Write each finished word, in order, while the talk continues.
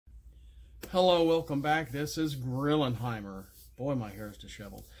Hello, welcome back. This is Grillenheimer. Boy, my hair is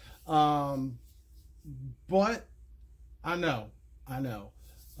disheveled. But I know. I know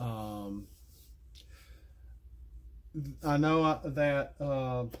that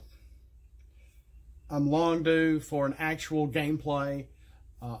I'm long due for an actual gameplay,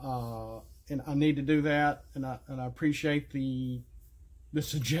 and I need to do that. And I appreciate the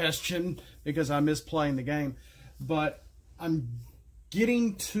suggestion because I miss playing the game. But I'm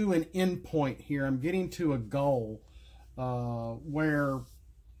getting to an end point here. I'm getting to a goal where,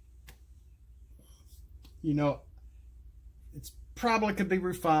 you know, it's probably could be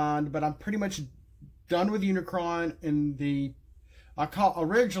refined, but I'm pretty much done with Unicron. And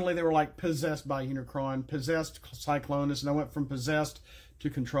originally they were like possessed by Unicron, possessed Cyclonus, and I went from possessed to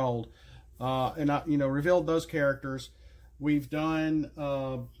controlled, and I, revealed those characters. We've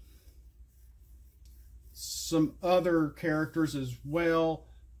done some other characters as well.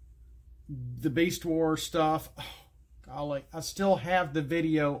 The Beast War stuff. Oh, golly, I still have the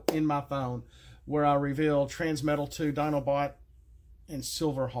video in my phone where I reveal Transmetal 2, Dinobot, and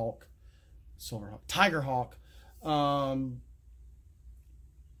Tigerhawk. And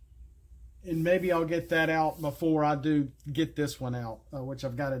maybe I'll get that out before I do get this one out, which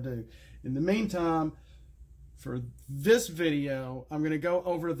I've got to do. In the meantime, for this video, I'm going to go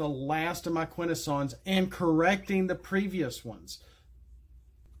over the last of my Quintessons and correcting the previous ones.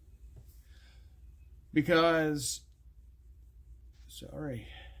 Because, sorry,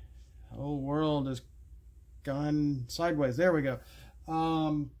 the whole world has gone sideways. There we go.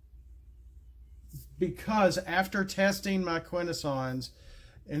 Because after testing my Quintessons,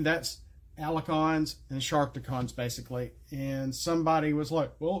 and that's Allicons and Sharkticons basically, and somebody was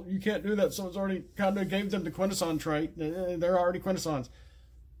like, well, you can't do that, someone's already kind of gave them the Quintesson trait, they're already Quintessons.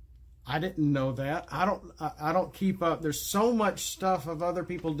 I didn't know that. I don't keep up. There's so much stuff of other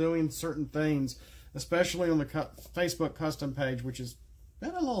people doing certain things, especially on the Facebook custom page, which has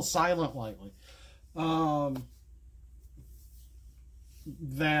been a little silent lately,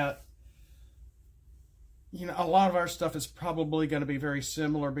 that a lot of our stuff is probably going to be very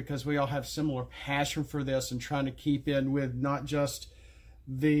similar because we all have similar passion for this and trying to keep in with not just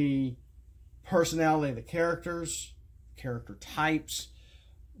the personality of the characters, character types,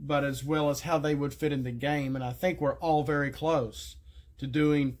 but as well as how they would fit in the game. And I think we're all very close to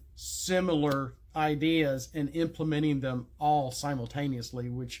doing similar ideas and implementing them all simultaneously,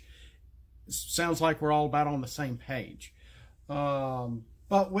 which sounds like we're all about on the same page.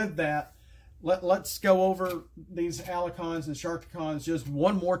 But with that, let's go over these Allicons and Sharkticons just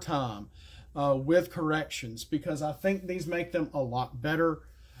one more time with corrections, because I think these make them a lot better.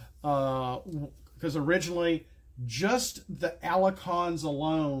 Because originally, just the Allicons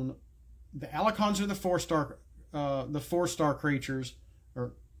alone, the Allicons are the four-star creatures,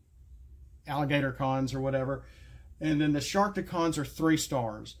 or alligator cons or whatever, and then the Sharkticons are 3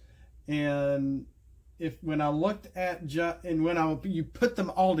 stars. And when I looked at you put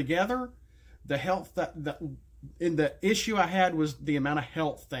them all together, the health in the issue I had was the amount of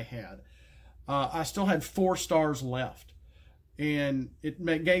health they had. I still had 4 stars left, and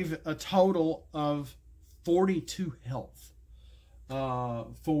it gave a total of 42 health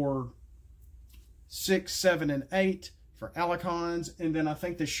for 6, 7, and 8 for Allicons, and then I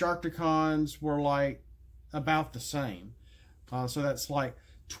think the Sharkticons were like about the same. So that's like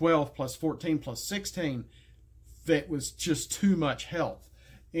 12 plus 14 plus 16. That was just too much health.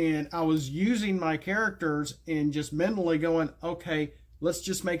 And I was using my characters and just mentally going, okay, let's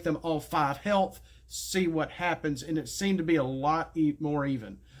just make them all 5 health, see what happens. And it seemed to be a lot more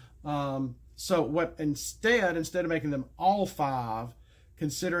even. So what instead of making them all 5,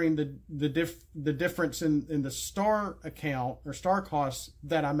 considering the difference in the star account or star costs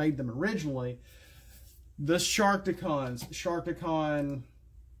that I made them originally, the Sharkticon.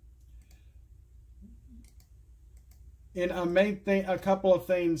 And I made a couple of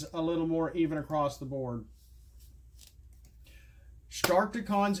things a little more even across the board.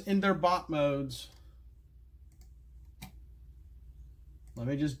 Sharkticons in their bot modes. All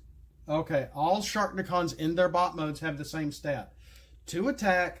Sharkticons in their bot modes have the same stat. 2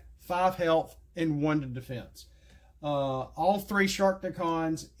 attack, 5 health, and 1 to defense. All 3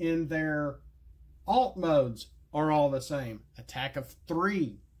 Sharkticons in their alt modes are all the same. Attack of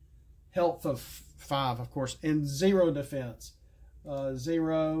 3, health of 5, of course, and 0 defense.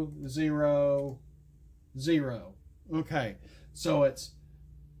 0, 0, 0. Okay, so it's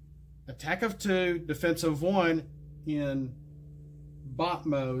attack of 2, defense of 1 in bot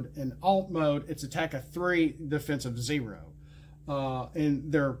mode. In alt mode, it's attack of 3, defense of 0.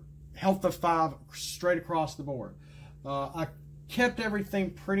 And they're health of 5 straight across the board. I kept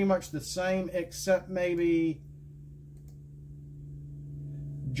everything pretty much the same, except maybe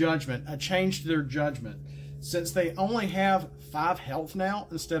judgment. I changed their judgment. Since they only have 5 health now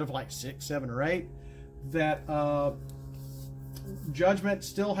instead of like 6, 7, or 8, that judgment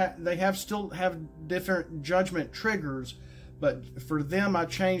still still have different judgment triggers, but for them I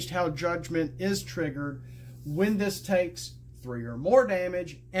changed how judgment is triggered when this takes 3 or more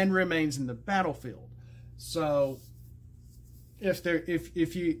damage and remains in the battlefield. So if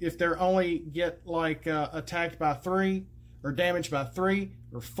they're only get like attacked by 3 or damaged by 3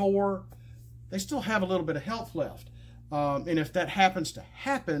 or 4, they still have a little bit of health left. And if that happens to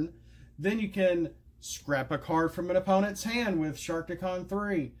happen, then you can scrap a card from an opponent's hand with Sharkticon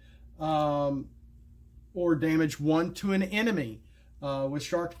 3, or damage 1 to an enemy with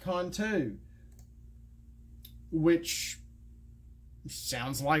Sharkticon 2, which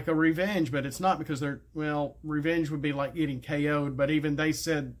sounds like a revenge, but it's not, because revenge would be like getting KO'd, but even they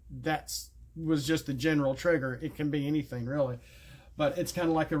said was just the general trigger. It can be anything really, but it's kind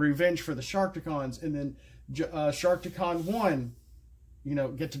of like a revenge for the Sharkticons. And then Sharkticon 1,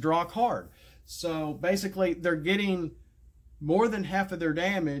 get to draw a card. So basically they're getting more than half of their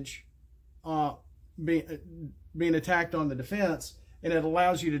damage being attacked on the defense, and it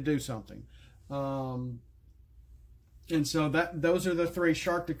allows you to do something. And so those are the 3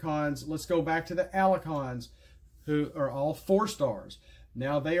 Sharkticons. Let's go back to the Allicons, who are all 4 stars.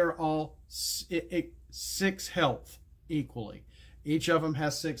 Now they are all 6 health equally. Each of them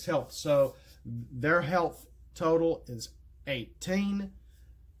has 6 health. So their health total is 18.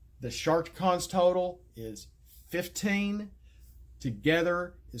 The Sharkticons total is 15.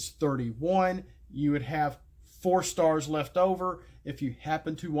 Together is 31. You would have 4 stars left over if you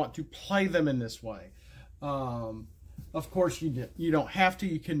happen to want to play them in this way. Of course, you don't have to.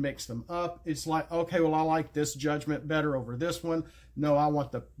 You can mix them up. It's like, okay, well, I like this judgment better over this one. No, I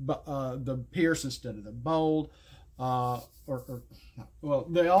want the Pierce instead of the Bold. Well,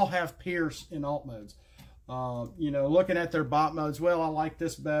 they all have Pierce in alt modes. Looking at their bot modes, well, I like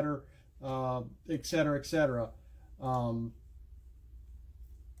this better, etc., etc.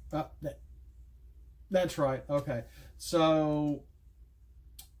 That's right. Okay, so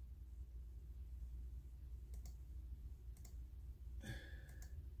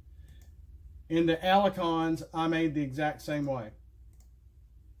in the Allicons, I made the exact same way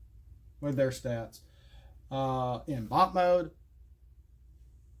with their stats. In bot mode,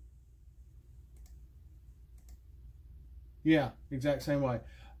 yeah, exact same way.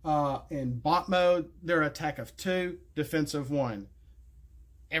 In bot mode, they're attack of 2, defense of 1.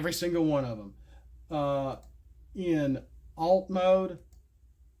 Every single one of them. In alt mode,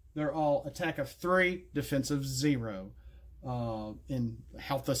 they're all attack of 3, defense of 0. In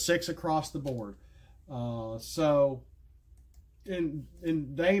health of 6 across the board. And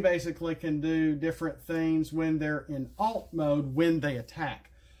they basically can do different things when they're in alt mode when they attack.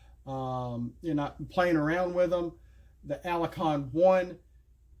 You're not playing around with them. The Allicon 1,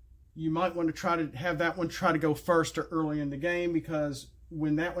 you might want to try to have that one try to go first or early in the game, because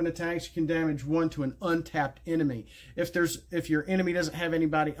when that one attacks, you can damage 1 to an untapped enemy. If your enemy doesn't have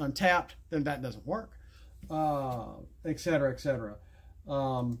anybody untapped, then that doesn't work. Etc., etc.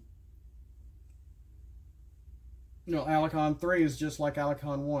 Allicon 3 is just like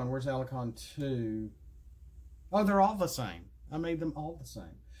Allicon 1. Where's Allicon 2? Oh, they're all the same. I made them all the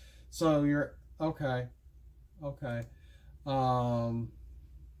same. So you're okay. Okay. Come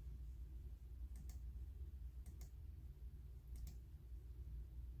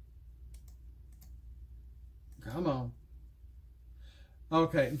on.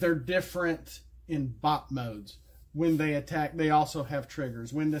 Okay, they're different in bot modes. When they attack, they also have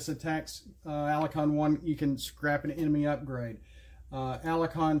triggers. When this attacks Allicon 1, you can scrap an enemy upgrade.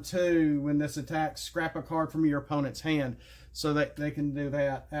 Allicon 2, when this attacks, scrap a card from your opponent's hand. So that they can do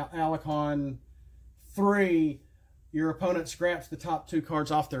that. Allicon 3, your opponent scraps the top 2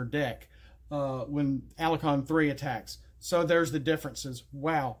 cards off their deck when Allicon 3 attacks. So there's the differences.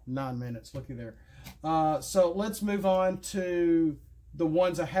 Wow, 9 minutes. Looky there. So let's move on to the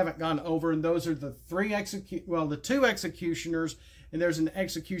ones I haven't gone over, and those are the 2 executioners, and there's an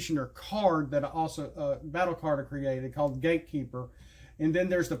executioner card that I also battle card I created called Gatekeeper, and then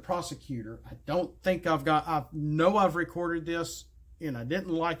there's the Prosecutor. I don't think I know I've recorded this, and I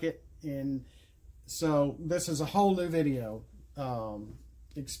didn't like it, and so this is a whole new video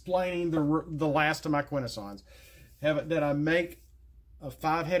explaining the last of my Quintessons. Did I make a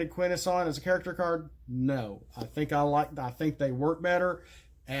 5-headed Quintesson as a character card? No. I think they work better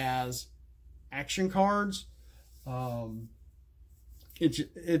as action cards.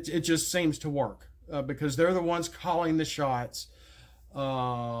 It just seems to work because they're the ones calling the shots.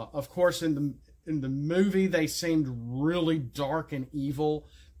 Of course, in the movie, they seemed really dark and evil,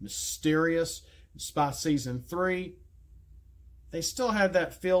 mysterious. By season 3, they still had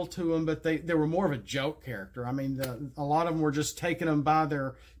that feel to them, but they were more of a joke character. I mean, a lot of them were just taking them by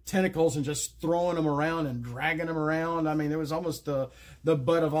their tentacles and just throwing them around and dragging them around. I mean, it was almost the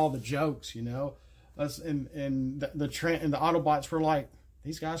butt of all the jokes, you know. And the Autobots were like,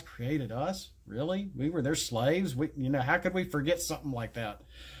 these guys created us? Really? We were their slaves? How could we forget something like that?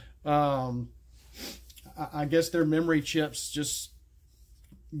 I guess their memory chips just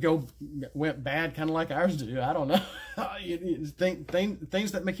went bad, kind of like ours do. I don't know.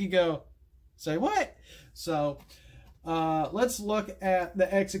 Things that make you go, say what? So let's look at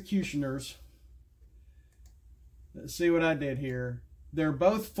the Executioners. Let's see what I did here. They're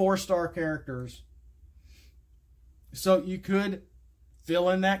both 4-star characters. So you could fill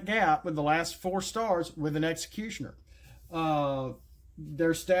in that gap with the last 4 stars with an Executioner.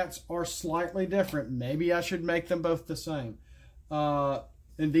 Their stats are slightly different. Maybe I should make them both the same.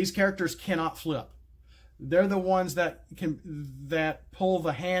 And these characters cannot flip. They're the ones that pull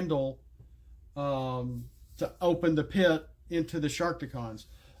the handle to open the pit into the Sharkticons.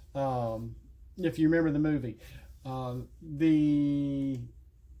 If you remember the movie,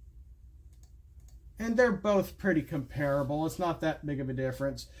 and they're both pretty comparable. It's not that big of a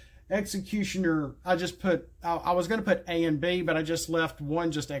difference. Executioner, I was going to put A and B, but I just left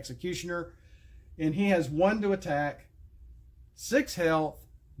one just Executioner, and he has 1 to attack, 6 health,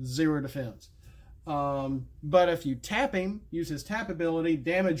 0 defense. But if you tap him, use his tap ability,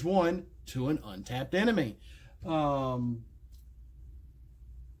 damage 1 to an untapped enemy. And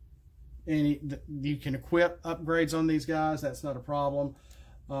you can equip upgrades on these guys. That's not a problem.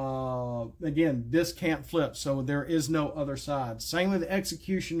 Again, this can't flip, so there is no other side. Same with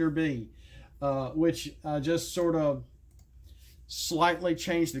Executioner B, which I just sort of slightly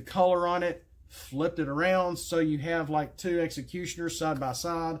changed the color on it, flipped it around, so you have like 2 Executioners side by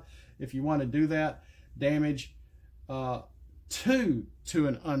side. If you want to do that, damage 2 to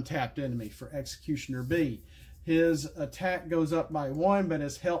an untapped enemy for Executioner B. His attack goes up by 1, but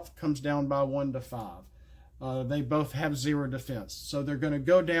his health comes down by 1 to 5. They both have 0 defense, so they're going to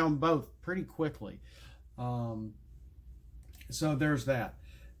go down both pretty quickly. So there's that.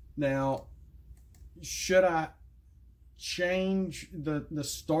 Now, should I change the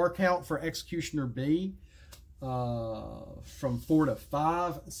star count for Executioner B from 4 to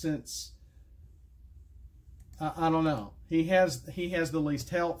 5? Since I don't know, he has the least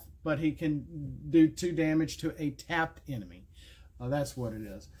health, but he can do 2 damage to a tapped enemy. That's what it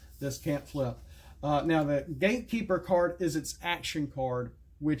is. This can't flip. Now the Gatekeeper card is its action card,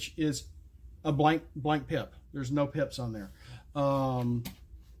 which is a blank pip. There's no pips on there.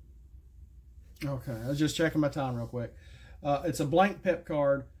 Okay, I was just checking my time real quick. It's a blank pip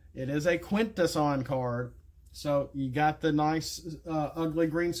card. It is a Quintesson card. So you got the nice ugly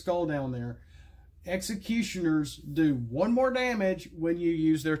green skull down there. Executioners do 1 more damage when you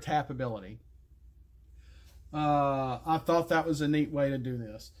use their tap ability. I thought that was a neat way to do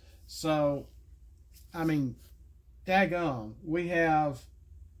this. So, I mean, daggone, we have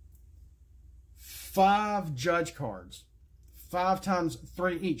 5 judge cards. 5 times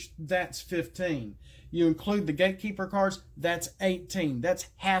 3 each. That's 15. You include the Gatekeeper cards, that's 18. That's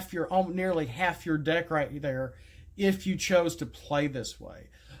nearly half your deck right there if you chose to play this way.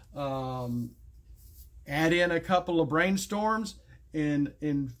 Add in a couple of brainstorms and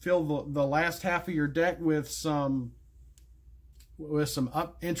fill the last half of your deck with some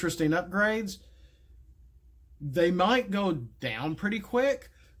interesting upgrades. They might go down pretty quick,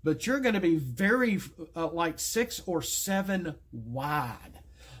 but you're going to be very like 6 or 7 wide.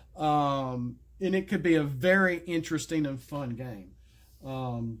 And it could be a very interesting and fun game.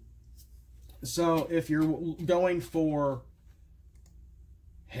 So if you're going for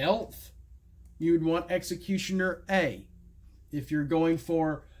health, you'd want Executioner A. If you're going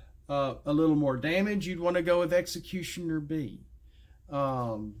for a little more damage, you'd want to go with Executioner B.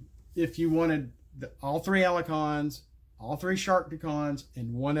 If you wanted all 3 Allicons, all 3 Sharkticons,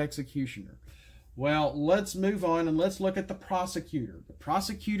 and 1 Executioner. Well, let's move on and let's look at the Prosecutor. The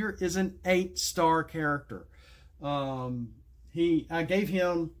Prosecutor is an 8-star character. I gave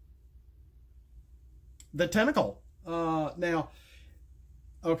him the tentacle. Now,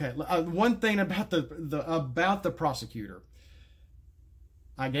 okay, one thing about the Prosecutor.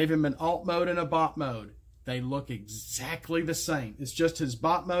 I gave him an alt mode and a bot mode. They look exactly the same. It's just his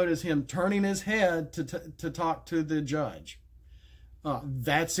bot mode is him turning his head to talk to the judge.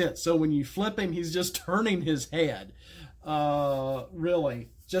 That's it. So when you flip him, he's just turning his head. Really.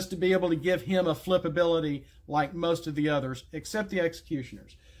 just to be able to give him a flip ability like most of the others, except the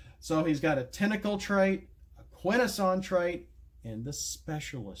Executioners. So he's got a Tentacle trait, a Quintesson trait, and the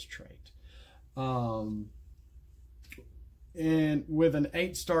Specialist trait. And with an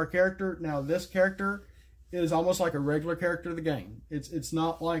 8-star character. Now this character is almost like a regular character of the game. It's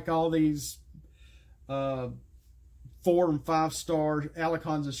not like all these 4- and 5-star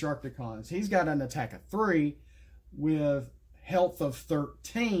Allicons and Sharkticons. He's got an attack of 3 with health of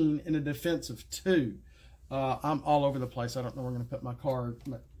 13 and a defense of 2. I'm all over the place. I don't know where I'm going to put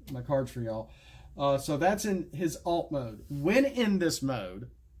my cards for y'all. So that's in his alt mode. When in this mode,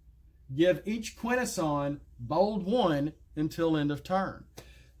 give each Quintesson bold 1 until end of turn.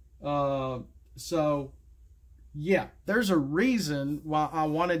 So, yeah, there's a reason why I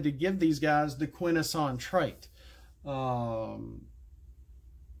wanted to give these guys the Quintesson trait. I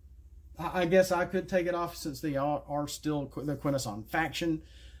guess I could take it off since they are still the Quintesson faction.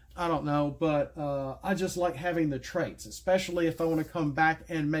 I don't know, but I just like having the traits, especially if I want to come back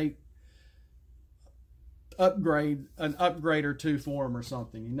and make an upgrade or 2 for him or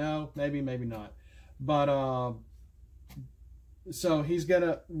something, you know, maybe not. But so he's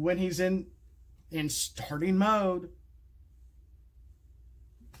gonna, when he's in starting mode,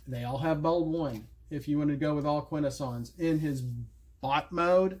 they all have bold 1 if you want to go with all Quintessons. In his bot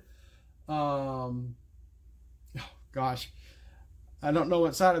mode, oh gosh, I don't know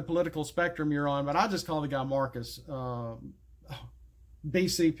what side of the political spectrum you're on, but I just call the guy Marcus.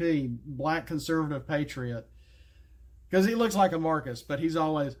 BCP, Black Conservative Patriot, because he looks like a Marcus, but he's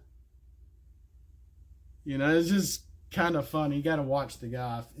always, you know, it's just kind of funny. You got to watch the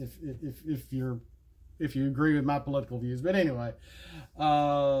guy if you agree with my political views. But anyway,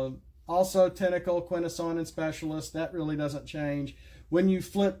 also Tentacle, Quintesson, and Specialist. That really doesn't change. When you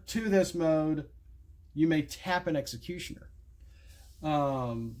flip to this mode, you may tap an Executioner.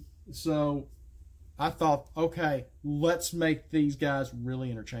 So I thought, okay, let's make these guys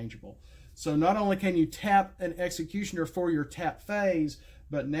really interchangeable. So not only can you tap an Executioner for your tap phase,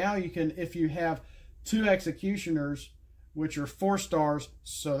 but now you can, if you have 2 Executioners, which are 4 stars,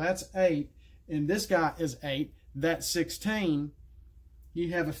 so that's 8, and this guy is 8, that's 16.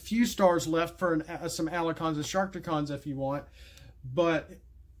 You have a few stars left for some Allicons and Sharkticons if you want, but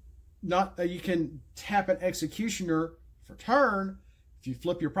not. You can tap an Executioner for turn. If you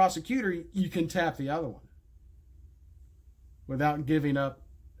flip your Prosecutor, you can tap the other one without giving up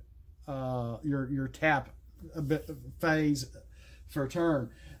your tap phase for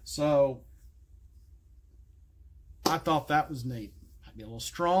turn. So I thought that was neat. Might be a little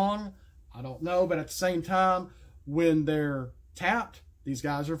strong, I don't know, but at the same time, when they're tapped, these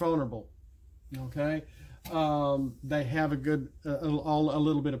guys are vulnerable. Okay, they have a good a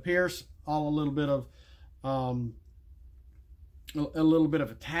little bit of pierce, a little bit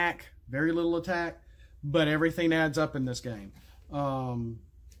of attack, very little attack, but everything adds up in this game. Oh,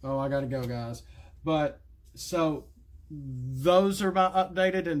 I gotta go, guys. But so those are my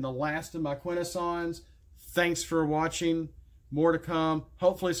updated and the last of my Quintessons. Thanks for watching. More to come.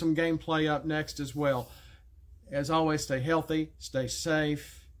 Hopefully some gameplay up next as well. As always, stay healthy, stay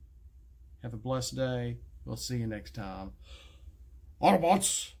safe. Have a blessed day. We'll see you next time.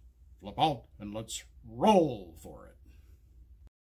 Autobots, flip out and let's roll for it.